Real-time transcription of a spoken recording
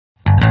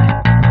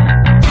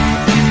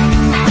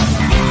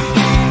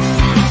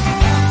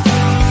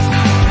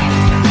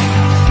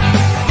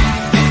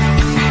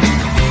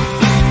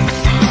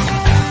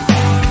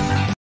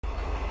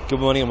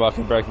morning and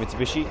welcome to Berwick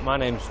Mitsubishi. My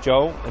name's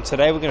Joel and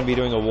today we're going to be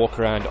doing a walk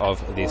around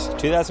of this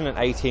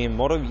 2018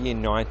 model year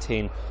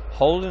 19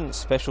 Holden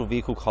Special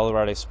Vehicle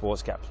Colorado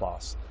Sports Cat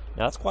Plus.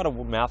 Now that's quite a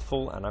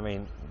mouthful, and I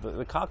mean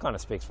the car kind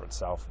of speaks for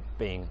itself,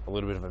 being a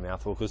little bit of a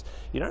mouthful, because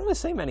you don't really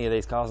see many of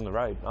these cars on the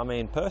road. I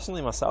mean,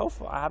 personally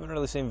myself, I haven't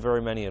really seen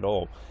very many at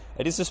all.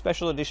 It is a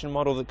special edition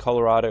model that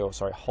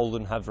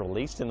Holden have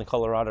released in the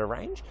Colorado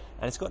range,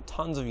 and it's got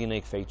tons of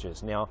unique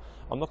features. Now,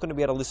 I'm not going to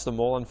be able to list them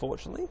all,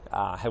 unfortunately.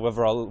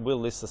 However, I will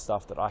list the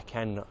stuff that I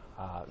can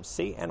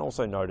see and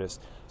also notice.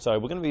 So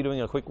we're going to be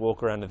doing a quick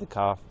walk around of the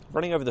car,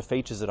 running over the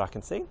features that I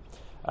can see.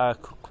 A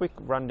quick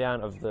rundown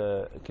of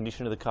the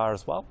condition of the car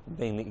as well,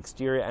 being the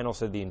exterior and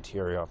also the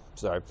interior.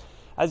 So,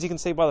 as you can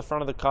see by the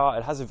front of the car,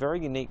 it has a very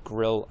unique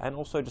grille and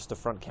also just the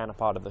front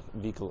counterpart of the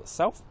vehicle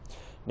itself.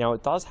 Now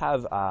it does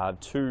have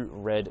two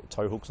red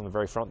tow hooks on the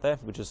very front there,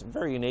 which is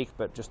very unique,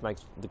 but just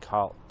makes the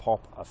car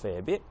pop a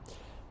fair bit.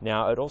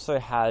 Now it also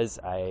has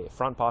a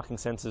front parking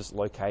sensors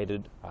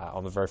located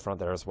on the very front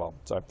there as well.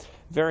 So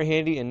very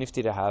handy and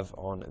nifty to have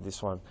on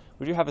this one.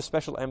 We do have a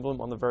special emblem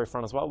on the very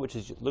front as well, which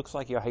looks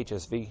like your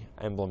HSV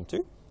emblem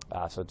too.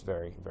 So it's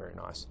very, very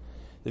nice.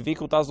 The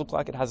vehicle does look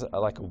like it has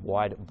a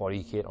wide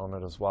body kit on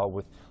it as well,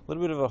 with a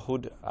little bit of a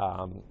hood,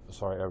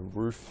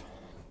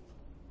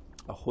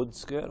 a hood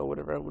skirt or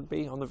whatever it would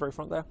be on the very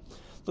front there.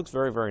 Looks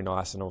very, very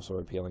nice and also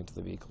appealing to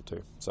the vehicle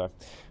too. So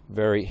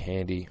very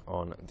handy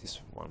on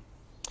this one.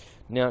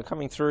 Now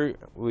coming through,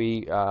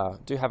 we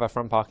do have our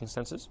front parking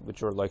sensors,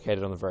 which are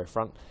located on the very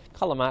front,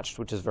 color matched,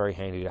 which is very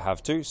handy to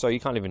have too, so you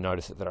can't even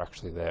notice that they're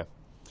actually there.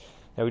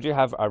 Now we do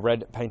have a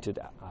red painted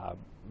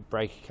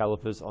brake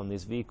calipers on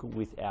this vehicle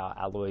with our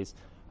alloys,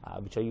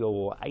 which are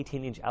your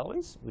 18-inch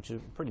alloys, which is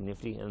pretty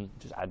nifty and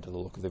just add to the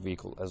look of the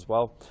vehicle as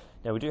well.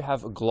 Now we do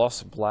have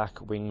gloss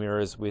black wing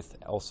mirrors with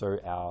also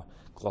our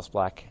gloss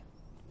black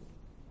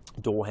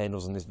door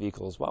handles in this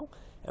vehicle as well.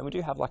 And we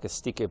do have like a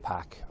sticker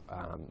pack,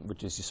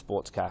 which is your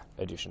sports car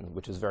edition,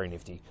 which is very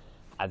nifty.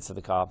 Adds to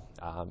the car,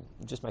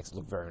 it just makes it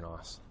look very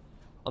nice.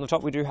 On the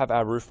top we do have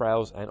our roof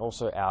rails and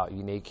also our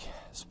unique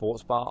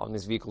sports bar on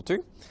this vehicle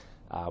too,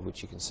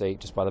 which you can see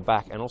just by the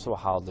back, and also a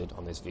hard lid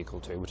on this vehicle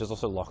too, which is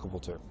also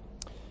lockable too.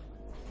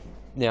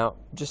 Now,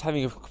 just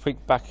having a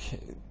quick back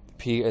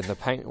peer at the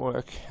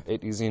paintwork,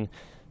 it is in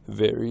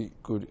very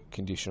good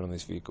condition on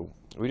this vehicle.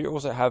 We do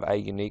also have a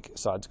unique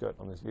side skirt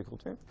on this vehicle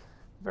too.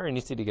 Very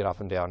nifty to get up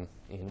and down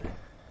in,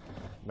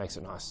 makes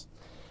it nice.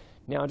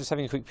 Now just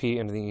having a quick peer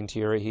into the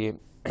interior here,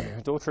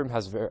 door trim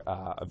has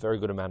a very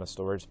good amount of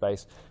storage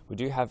space. We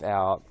do have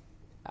our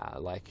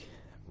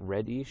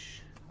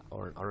reddish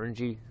or an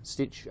orangey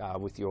stitch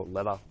with your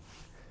leather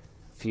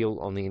feel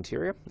on the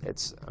interior.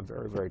 It's a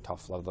very, very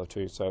tough leather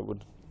too, so it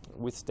would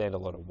withstand a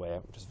lot of wear,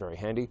 which is very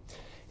handy.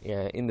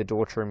 In the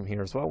door trim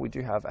here as well, we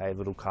do have a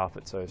little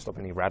carpet, so stop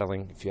any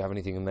rattling if you have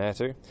anything in there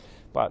too,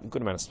 but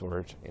good amount of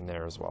storage in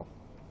there as well.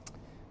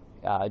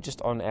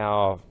 Just on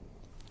our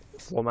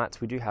floor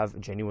mats, we do have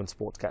genuine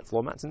sports cat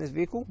floor mats in this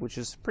vehicle, which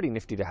is pretty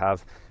nifty to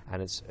have,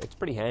 and it's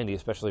pretty handy,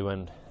 especially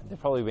when they've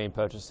probably been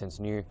purchased since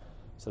new,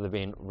 so they've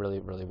been really,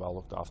 really well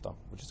looked after,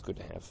 which is good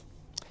to have.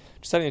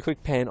 Just having a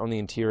quick pan on the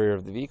interior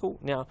of the vehicle.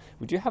 Now,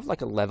 we do have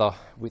like a leather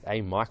with a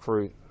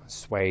micro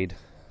suede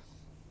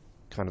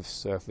kind of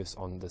surface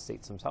on the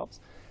seats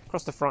themselves,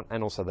 across the front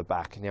and also the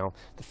back. Now,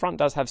 the front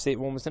does have seat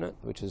warmers in it,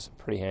 which is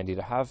pretty handy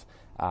to have,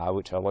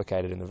 which are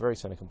located in the very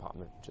center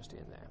compartment just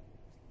in there.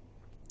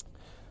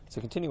 So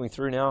continuing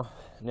through now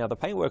the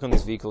paintwork on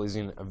this vehicle is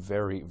in a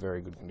very,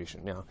 very good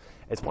condition. Now,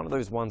 it's one of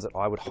those ones that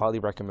I would highly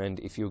recommend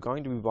if you're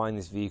going to be buying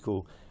this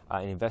vehicle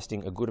and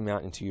investing a good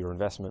amount into your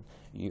investment.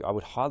 I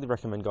would highly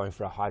recommend going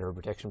for a hydro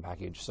protection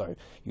package. So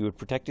you would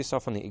protect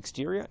yourself on the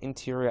exterior,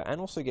 interior,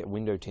 and also get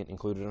window tint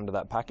included under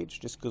that package,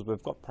 just because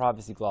we've got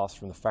privacy glass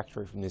from the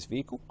factory from this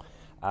vehicle.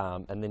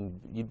 And then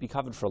you'd be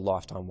covered for a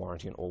lifetime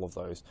warranty on all of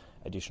those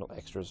additional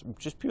extras,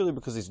 just purely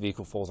because this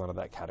vehicle falls under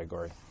that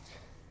category.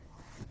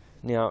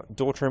 Now,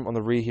 door trim on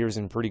the rear here is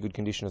in pretty good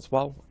condition as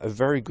well. A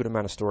very good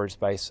amount of storage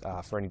space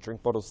for any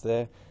drink bottles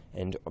there.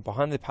 And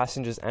behind the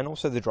passengers and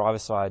also the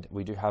driver's side,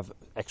 we do have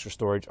extra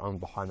storage on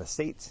behind the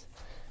seats.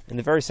 In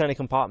the very center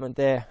compartment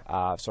there,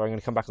 sorry, I'm going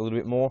to come back a little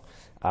bit more.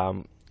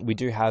 We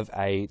do have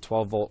a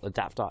 12-volt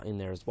adapter in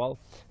there as well,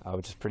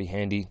 which is pretty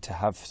handy to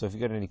have. So if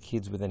you've got any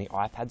kids with any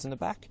iPads in the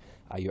back,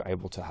 you're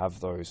able to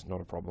have those,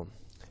 not a problem.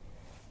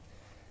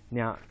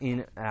 Now,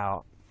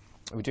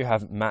 we do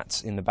have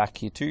mats in the back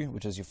here too,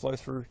 which is your flow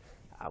through,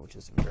 which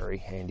is very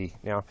handy.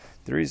 Now,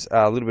 there is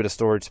a little bit of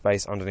storage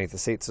space underneath the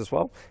seats as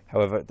well.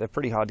 However, they're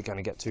pretty hard to kind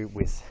of get to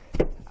with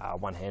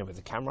one hand with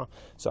the camera,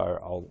 so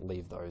I'll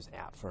leave those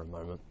out for a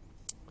moment.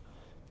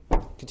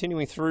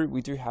 Continuing through,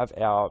 we do have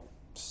our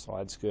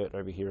side skirt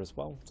over here as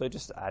well, so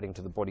just adding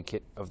to the body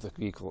kit of the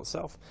vehicle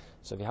itself.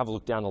 So if you have a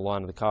look down the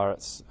line of the car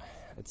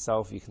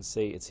itself, you can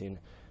see it's in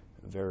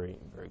very,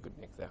 very good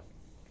nick there.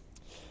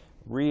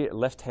 Rear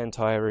left-hand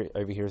tyre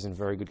over here is in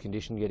very good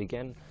condition yet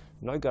again.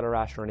 No gutter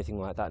rash or anything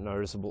like that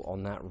noticeable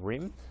on that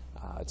rim.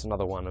 It's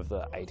another one of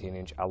the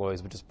 18-inch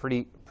alloys, which is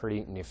pretty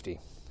nifty.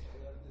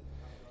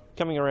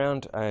 coming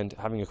around and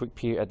having a quick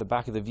peer at the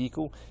back of the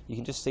vehicle, you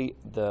can just see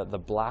the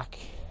black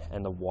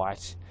and the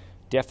white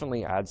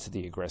definitely adds to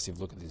the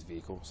aggressive look of this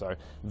vehicle. So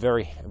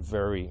very,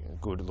 very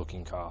good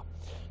looking car.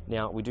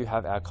 Now we do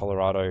have our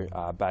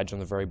Colorado badge on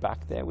the very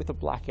back there with a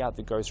blackout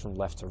that goes from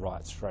left to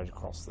right straight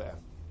across there.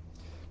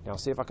 Now I'll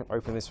see if I can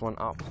open this one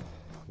up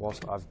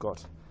whilst I've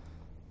got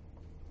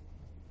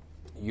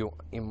you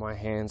in my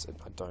hands.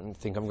 I don't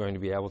think I'm going to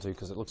be able to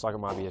because it looks like it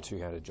might be a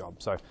two-handed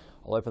job. So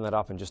I'll open that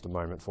up in just a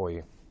moment for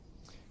you.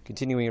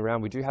 Continuing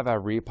around, we do have our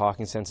rear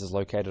parking sensors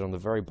located on the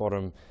very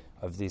bottom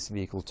of this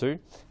vehicle too.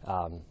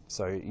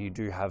 So you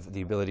do have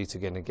the ability to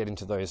get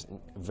into those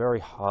very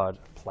hard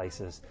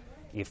places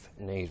if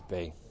need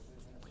be.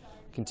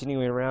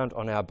 Continuing around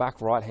on our back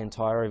right hand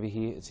tyre over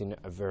here, it's in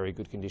a very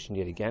good condition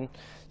yet again.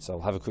 So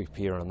I'll have a quick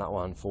peer on that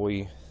one for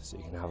you so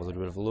you can have a little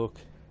bit of a look.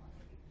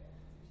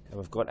 And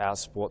we've got our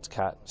Sports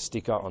Cat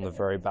sticker on the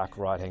very back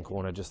right hand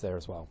corner just there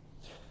as well.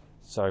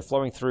 So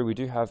flowing through, we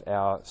do have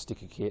our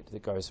sticker kit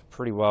that goes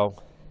pretty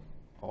well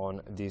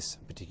on this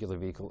particular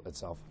vehicle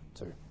itself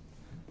too.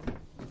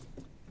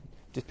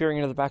 Just peering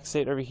into the back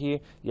seat over here,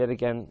 yet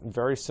again,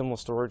 very similar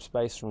storage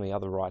space from the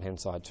other right hand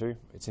side too.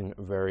 It's in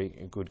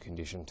very good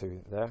condition too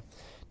there.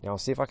 Now I'll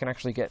see if I can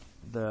actually get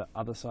the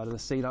other side of the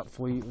seat up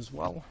for you as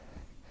well,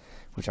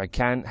 which I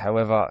can,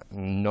 however,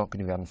 not going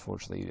to be able,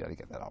 unfortunately, be able to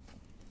get that up.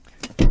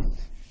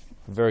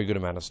 Very good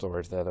amount of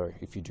storage there though,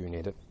 if you do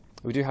need it.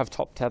 We do have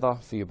top tether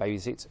for your baby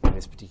seats in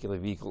this particular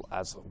vehicle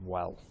as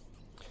well.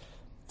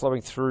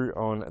 Flowing through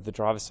on the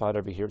driver's side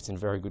over here, it's in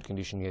very good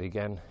condition yet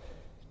again.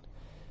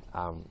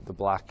 The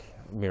black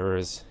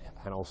mirrors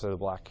and also the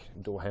black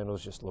door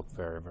handles just look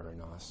very, very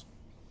nice.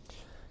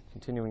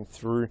 Continuing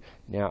through,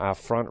 now our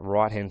front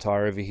right hand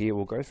tyre over here,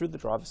 we'll go through the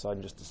driver's side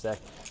in just a sec.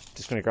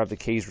 Just going to grab the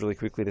keys really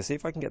quickly to see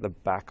if I can get the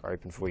back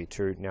open for you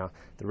too. Now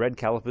the red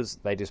calipers,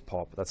 they just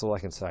pop, that's all I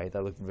can say. They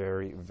look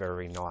very,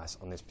 very nice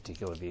on this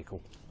particular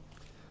vehicle.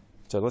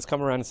 So let's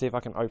come around and see if I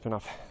can open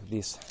up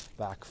this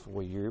back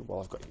for you while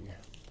I've got you.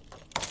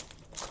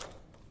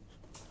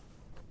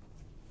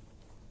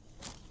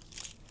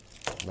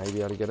 May be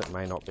able to get it,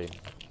 may not be.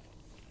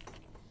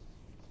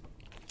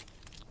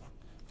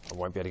 I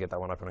won't be able to get that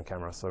one open on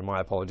camera, so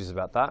my apologies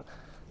about that.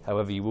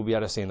 However, you will be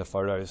able to see in the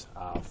photos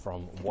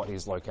from what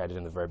is located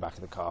in the very back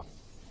of the car.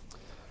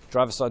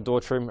 Driver's side door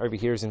trim over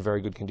here is in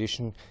very good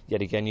condition.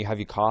 Yet again, you have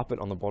your carpet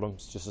on the bottom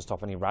just to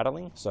stop any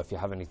rattling. So if you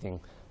have anything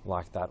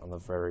like that on the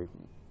very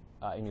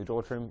in your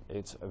door trim,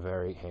 it's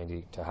very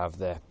handy to have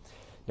there.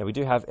 Now we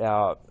do have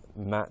our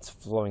mats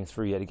flowing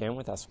through yet again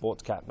with our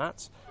Sports Cat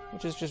mats,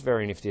 which is just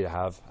very nifty to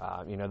have.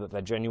 You know that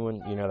they're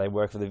genuine, you know they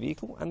work for the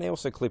vehicle, and they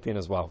also clip in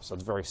as well, so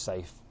it's very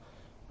safe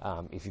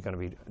if you're going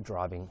to be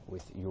driving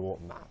with your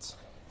mats.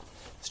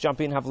 Let's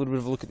jump in, have a little bit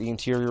of a look at the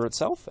interior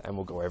itself, and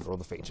we'll go over all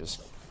the features.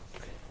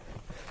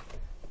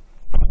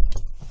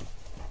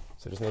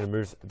 So just need to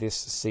move this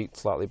seat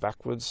slightly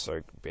backwards, so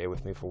bear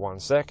with me for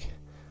one sec.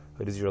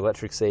 It is your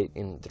electric seat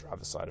in the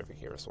driver's side over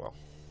here as well.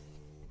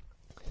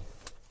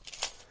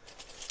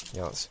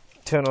 Now let's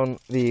turn on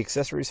the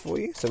accessories for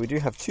you. So we do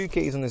have 2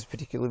 keys on this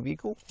particular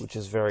vehicle, which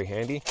is very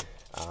handy.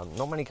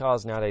 Not many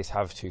cars nowadays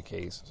have 2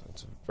 keys, so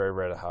it's very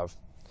rare to have.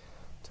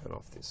 Turn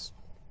off this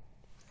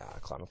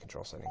climate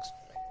control settings.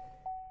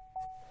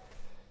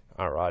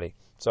 Alrighty,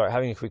 so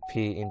having a quick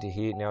peer into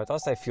here. Now it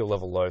does say fuel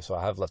level low, so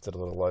I have left it a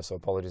little low, so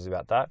apologies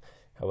about that.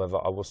 However,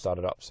 I will start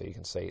it up so you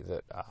can see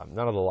that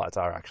none of the lights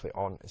are actually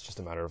on. It's just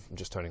a matter of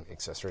just turning the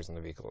accessories in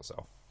the vehicle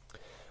itself.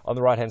 On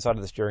the right hand side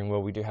of the steering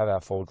wheel, we do have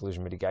our forward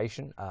collision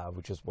mitigation,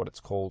 which is what it's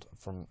called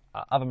from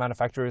other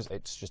manufacturers.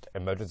 It's just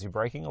emergency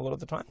braking a lot of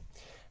the time.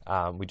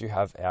 We do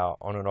have our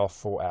on and off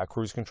for our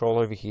cruise control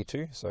over here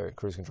too. So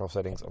cruise control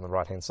settings on the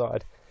right hand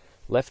side.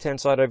 Left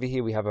hand side over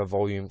here, we have our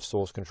volume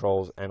source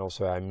controls and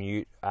also our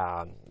mute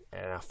and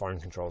our phone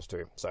controls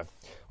too. So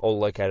all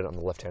located on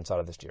the left hand side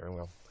of the steering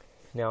wheel.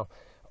 Now,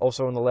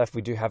 also on the left,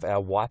 we do have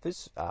our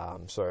wipers,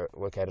 so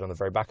located on the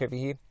very back over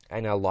here,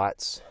 and our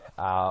lights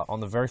on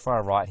the very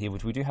far right here,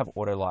 which we do have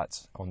auto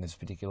lights on this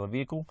particular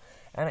vehicle,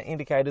 and our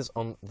indicators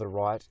on the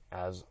right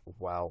as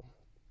well.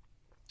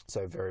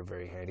 So very,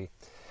 very handy.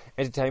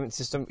 Entertainment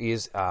system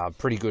is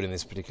pretty good in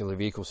this particular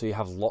vehicle, so you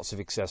have lots of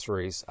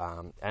accessories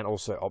and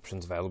also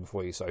options available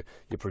for you. So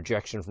your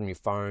projection from your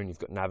phone, you've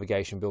got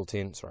navigation built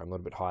in. Sorry, I'm a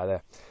little bit high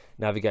there.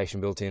 Navigation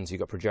built in, so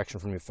you've got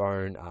projection from your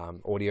phone,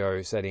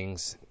 audio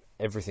settings,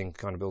 everything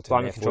kind of built in.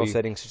 Climate control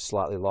settings is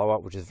slightly lower,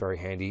 which is very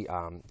handy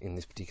in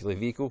this particular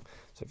vehicle.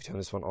 So if you turn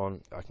this one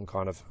on, I can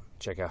kind of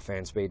check our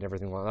fan speed and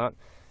everything like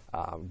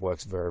that.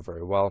 Works very,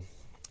 very well.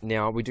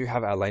 Now we do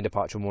have our lane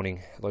departure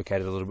warning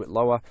located a little bit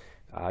lower.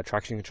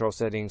 Traction control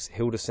settings,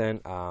 hill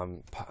descent,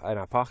 and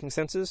our parking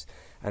sensors.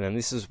 And then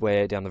this is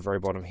where down the very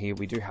bottom here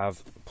we do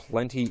have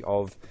plenty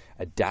of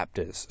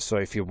adapters. So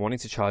if you're wanting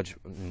to charge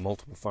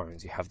multiple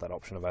phones, you have that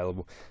option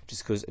available,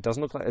 just because it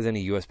doesn't look like there's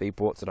any USB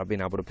ports that I've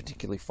been able to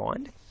particularly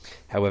find.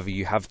 However,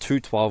 you have 2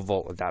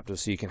 12-volt adapters,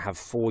 so you can have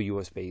 4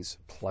 USBs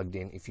plugged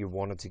in if you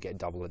wanted to get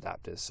double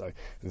adapters. So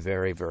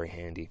very, very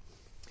handy.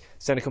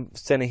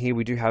 Center here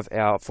we do have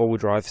our 4-wheel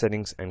drive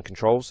settings and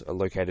controls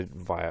located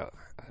via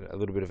a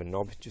little bit of a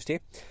knob just here,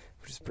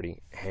 which is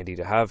pretty handy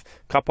to have.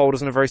 Cup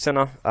holders in the very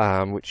center,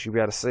 which you'll be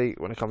able to see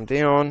when I come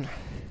down.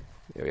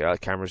 There we are, the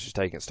camera's just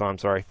taking its time,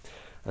 sorry.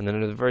 And then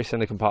in the very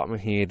center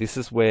compartment here, this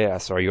is where,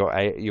 your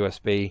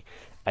USB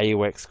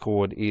AUX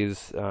cord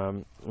is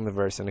in the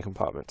very center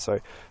compartment. So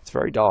it's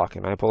very dark,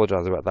 and I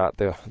apologize about that.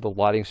 The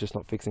lighting's just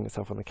not fixing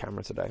itself on the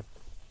camera today.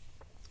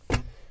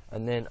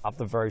 And then up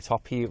the very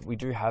top here, we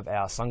do have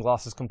our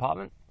sunglasses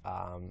compartment,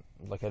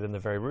 located in the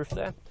very roof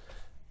there,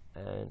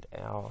 and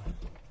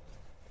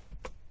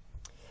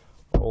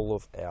all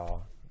of our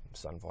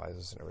sun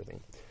visors and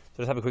everything. So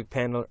just have a quick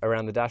pan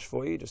around the dash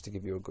for you, just to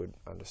give you a good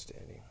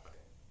understanding.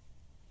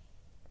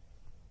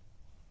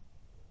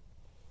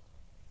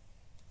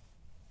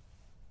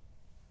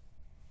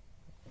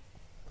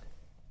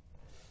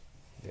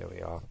 There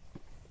we are.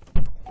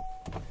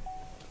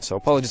 So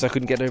apologies I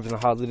couldn't get over the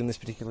hard lid in this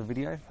particular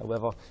video.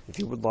 However, if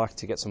you would like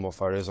to get some more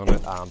photos on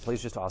it,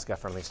 please just ask our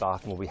friendly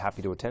staff and we'll be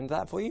happy to attend to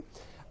that for you.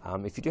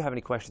 If you do have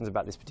any questions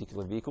about this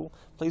particular vehicle,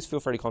 please feel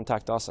free to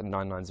contact us at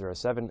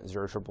 9907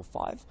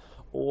 0555,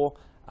 or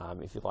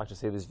if you'd like to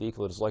see this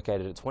vehicle, it is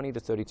located at 20 to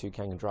 32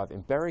 Kangan Drive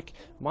in Berwick.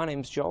 My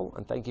name's Joel,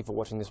 and thank you for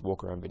watching this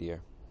walk around video.